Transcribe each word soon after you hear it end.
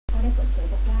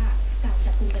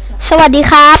สวัสดี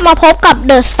ครับมาพบกับ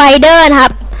The Spider นะครั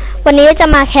บวันนี้จะ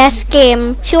มาแคสเกม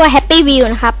ชื่อว่า Happywheels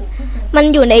นะครับมัน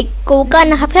อยู่ใน Google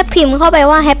นะครับแค่พิมพ์เข้าไป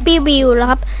ว่า Happywheels แล้ว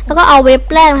ครับแล้วก็เอาเว็บ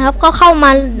แรกนะครับก็เข้าม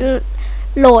า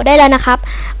โหลดได้แล้วนะครับ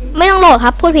ไม่ต้องโหลดค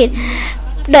รับพูดผิด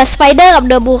The Spider กับ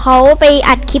The Blue เขาไป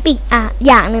อัดคลิปอีก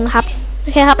อย่างหนึ่งนะครับโอ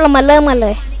เคครับเรามาเริ่มกันเล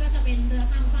ย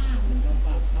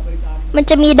มัน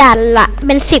จะมีด่านละเ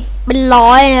ป็น10เป็น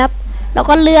100นะครับแล้ว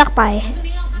ก็เลือกไป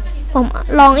ผม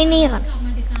ลองไอ้นี่ก่อน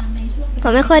ผ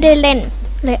มไม่ค่อยได้เล่น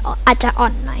เลยอาจจะอ่อ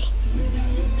นหน่อย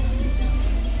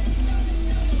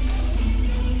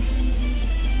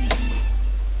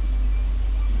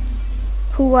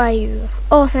Who are you?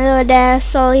 Oh, hello there.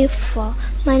 Sorry for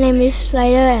my name is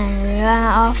Slider and run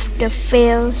off the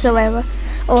field survivor.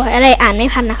 โอ้อะไรอ่านไม่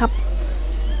ทันนะครับ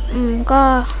ก็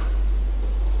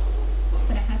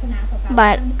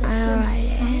but alright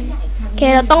โอเค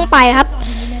เราต้องไปครับ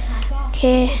โอเค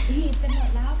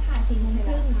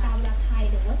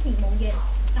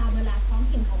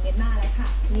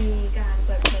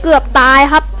เกือบตาย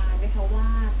ครับ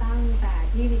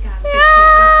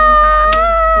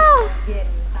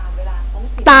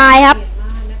ตายครับ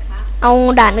เอา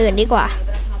ด่านอื่นดีกว่า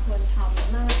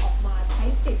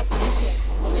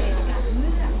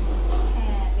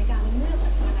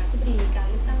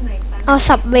เอา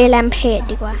สับเวแรมเพจ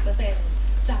ดีกว่า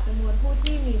จากจำนวนผู้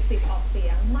ที่มีสิทธิ์ออกเสี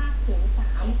ยงมากถึง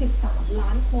33ล้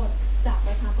านคนจากป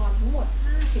ระชากรทั้งหมด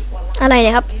50กว่าล้านอะไรเ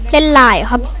นี่ยครับเล่นไลน์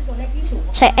ครับ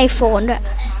ใช้ iPhone ด้วย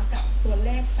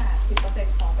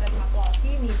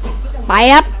ไป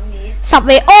ครับสับเ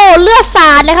วโอเลือดสา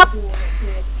ดเลยครับ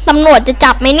ตำรวจจะ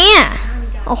จับไหมเนี่ย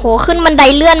โอ้โหขึ้นบันได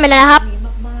เลื่อนไปแล้วนะครับ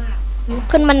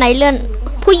ขึ้นบันไดเลื่อน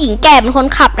ผู้หญิงแก่เป็นคน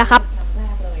ขับนะครับ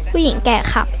ผู้หญิงแก่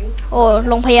ขับโอ้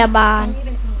โรงพยาบาล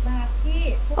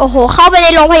โอ้โหเข้าไปใน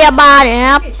โรงพยาบาลเลยน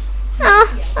ะครับ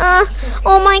โ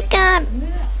อ้ my god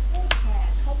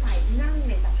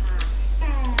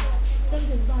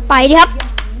ไปดิครับ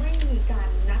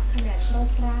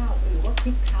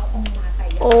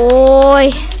โอ้ย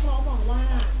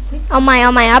เอาใหม่ค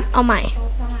รับเอาใหม่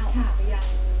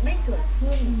ไม่เกิด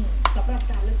ขึ้นสำหรับ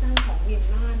การเลือกตั้งของเมียน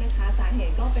มานะคะสาเห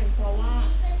ตุก็เป็นเพราะว่า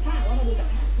ถ้าหากว่าเราดูจาก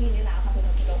แผนที่นี้แล้วค่ะคุณ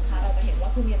ผู้ชมคะเราจะเห็นว่า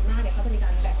คือเมียนมาเนี่ยเขาจะมีกา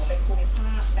รแบ่งออกเป็นภูมิภ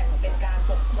าคแบ่งออกเป็นการ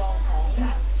ปกครองข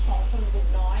องคนกลุ่ม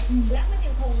น้อยและมัน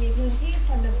ยังคงมีพื้นที่ช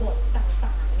นบท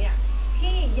ต่างๆเนี่ย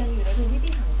ที่ยังอยู่ในพื้นที่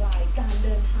ที่ห่างไกลการเ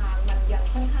ดินทางมันยัง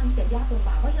ค่อนข้างจะยากลำบ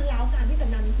ากเพราะฉะนั้นแล้วการที่จะ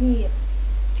นำหีบ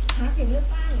หาเสียงเลือก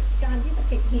ตั้งการที่จะ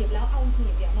เก็บหีบแล้วเอาหี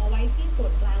บเนี่ยมาไว้ที่ส่ว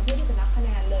นกลางเพื่อที่จะนับคะแน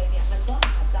นเลยเนี่ยมันก็อ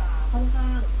าจจะค่อนข้า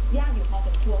งยากอยู่พอส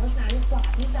มควรเพราะฉะนั้นกว่า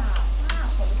ที่จะทราบ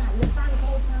ผลการเลือกตั้งค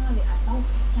ร่าวๆเนี่ยอาจต้อง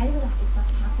ใช้เวลาอีกสัก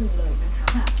พักหนึ่งเลยนะคะ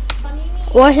ตอนนี้มี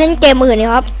โอ้เล่นเกมอื่นนี่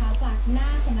ครับจากหน้า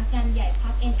สำนักงานใหญ่พร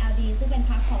รค NLD ซึ่งเป็น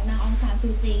พรรคของนางองซานซู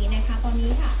จีนะคะตอน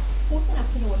นี้ค่ะผู้สนับ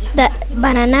สนุน The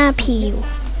Banana Peel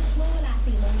เมื่อเวลา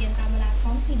 4 โมงเย็นตามเวลาท้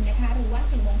องถิ่นนะคะหรือว่า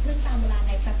 4 โมงครึ่งตามเวลาใ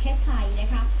นประเทศไทยนะ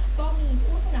คะก็มี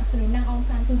ผู้สนับสนุนนางอง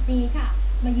ซานซูจีค่ะ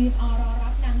มายืนรอรั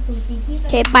บนางซูจีที่จะ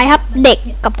ไปครับเด็ก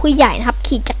กับผู้ใหญ่นะครับ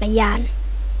ขี่จักรยาน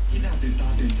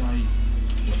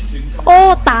โอ้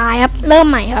ตายครับเริ่ม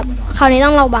ใหม่ครับคราวนี้ต้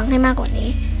องระวังให้มากกว่านี้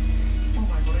เป้า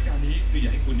หมายของรายการนี้คืออยา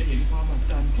กให้คุณได้เห็นความมหัศ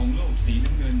จรรย์ของโลกสีน้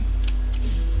ำเงิน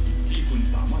ที่คุณ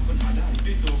สามารถค้นหาได้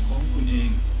ด้วยตัวของคุณเอ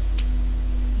ง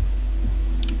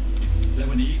และ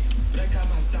วันนี้รายการ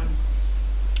มหัศจรรย์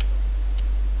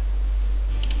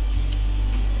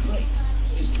Great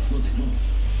isn't good enough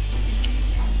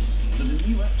for the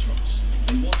new actors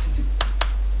they wanted to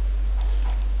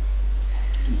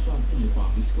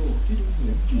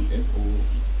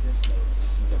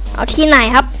เอาที่ไหน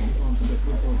ครับ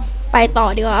ไปต่อ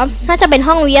ดีกว่าน่าจะเป็น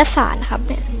ห้องวิทยาศาสตร์นะครับ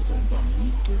เนี่ย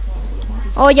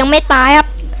โอ้ยังไม่ตายครับ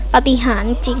ปาฏิหาริย์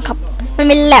จริงครับมัน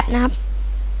เป็นแลบนะครับ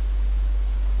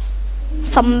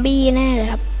ซอมบี้แน่เลย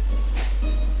ครับ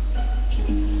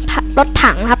รถ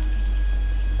ถังครับ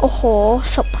โอ้โห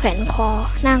ศพแขวนคอ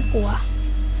น่ากลัว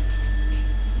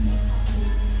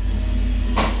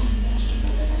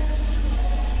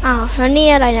อ้าวแล้วนี่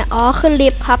อะไรเนี่ยอ๋อขึ้นลิ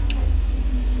ฟต์ครับ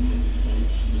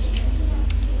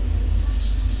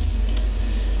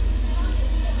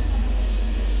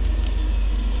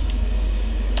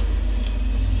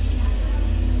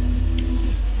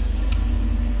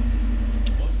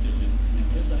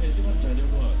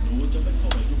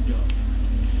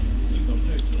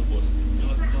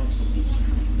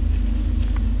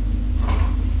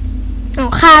เอา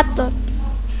ฆ่าตัว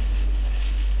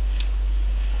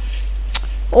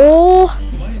โอ้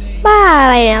บ้าอะ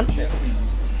ไรเนี่ย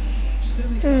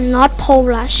not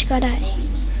Polish ก็ได้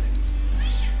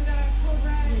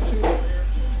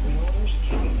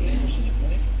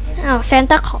ซาน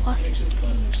ต้าคลอส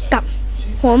กับ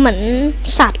หัวเหมือน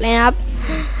สัตว์เลยนะครับ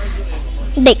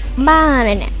เด็กบ้าเ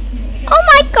ลยเนี่ย โอ้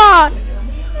my god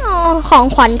ของ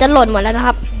ขวัญจะหล่นหมดแล้วนะค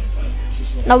รับ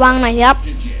ระวังหน่อยครับ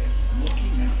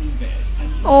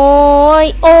โอ้ย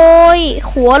โอ้ย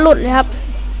หัวหลุดเลยครับ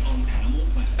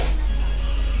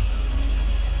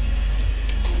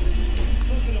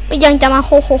ยังจะมาโ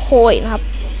คอีกนะครับ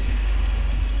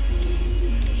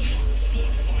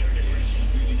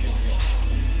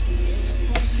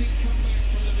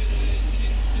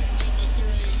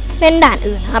เล่นด่าน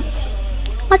อื่นนะครับ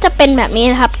ก็จะเป็นแบบนี้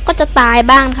นะครับก็จะตาย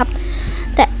บ้างครับ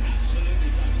แต่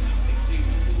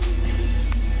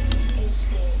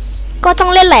ก็ต้อ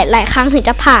งเล่นหลายครั้งถึง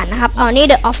จะผ่านนะครับนี่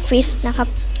The Office นะครับ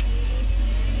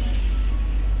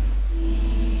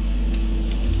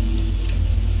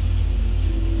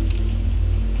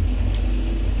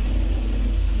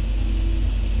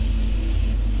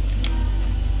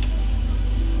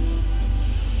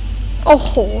โอ้โ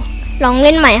หลองเ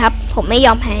ล่นใหม่ครับผมไม่ย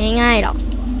อมแพ้ง่ายๆหรอก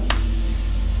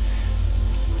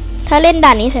ถ้าเล่นด่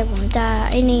านนี้เสร็จผมจะ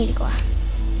ไอ้นี่ดีกว่า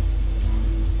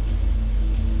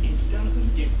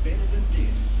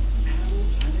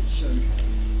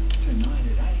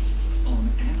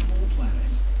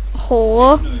โห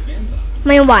ไ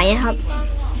ม่ไหวครับ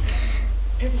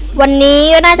วันนี้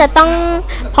ก็น่าจะต้อง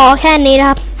พอแค่นี้นะ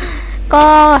ครับก็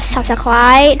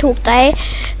Subscribe ถูก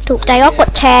ใจก็กด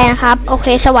แชร์นะครับโอเค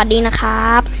สวัสดีนะค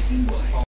รับ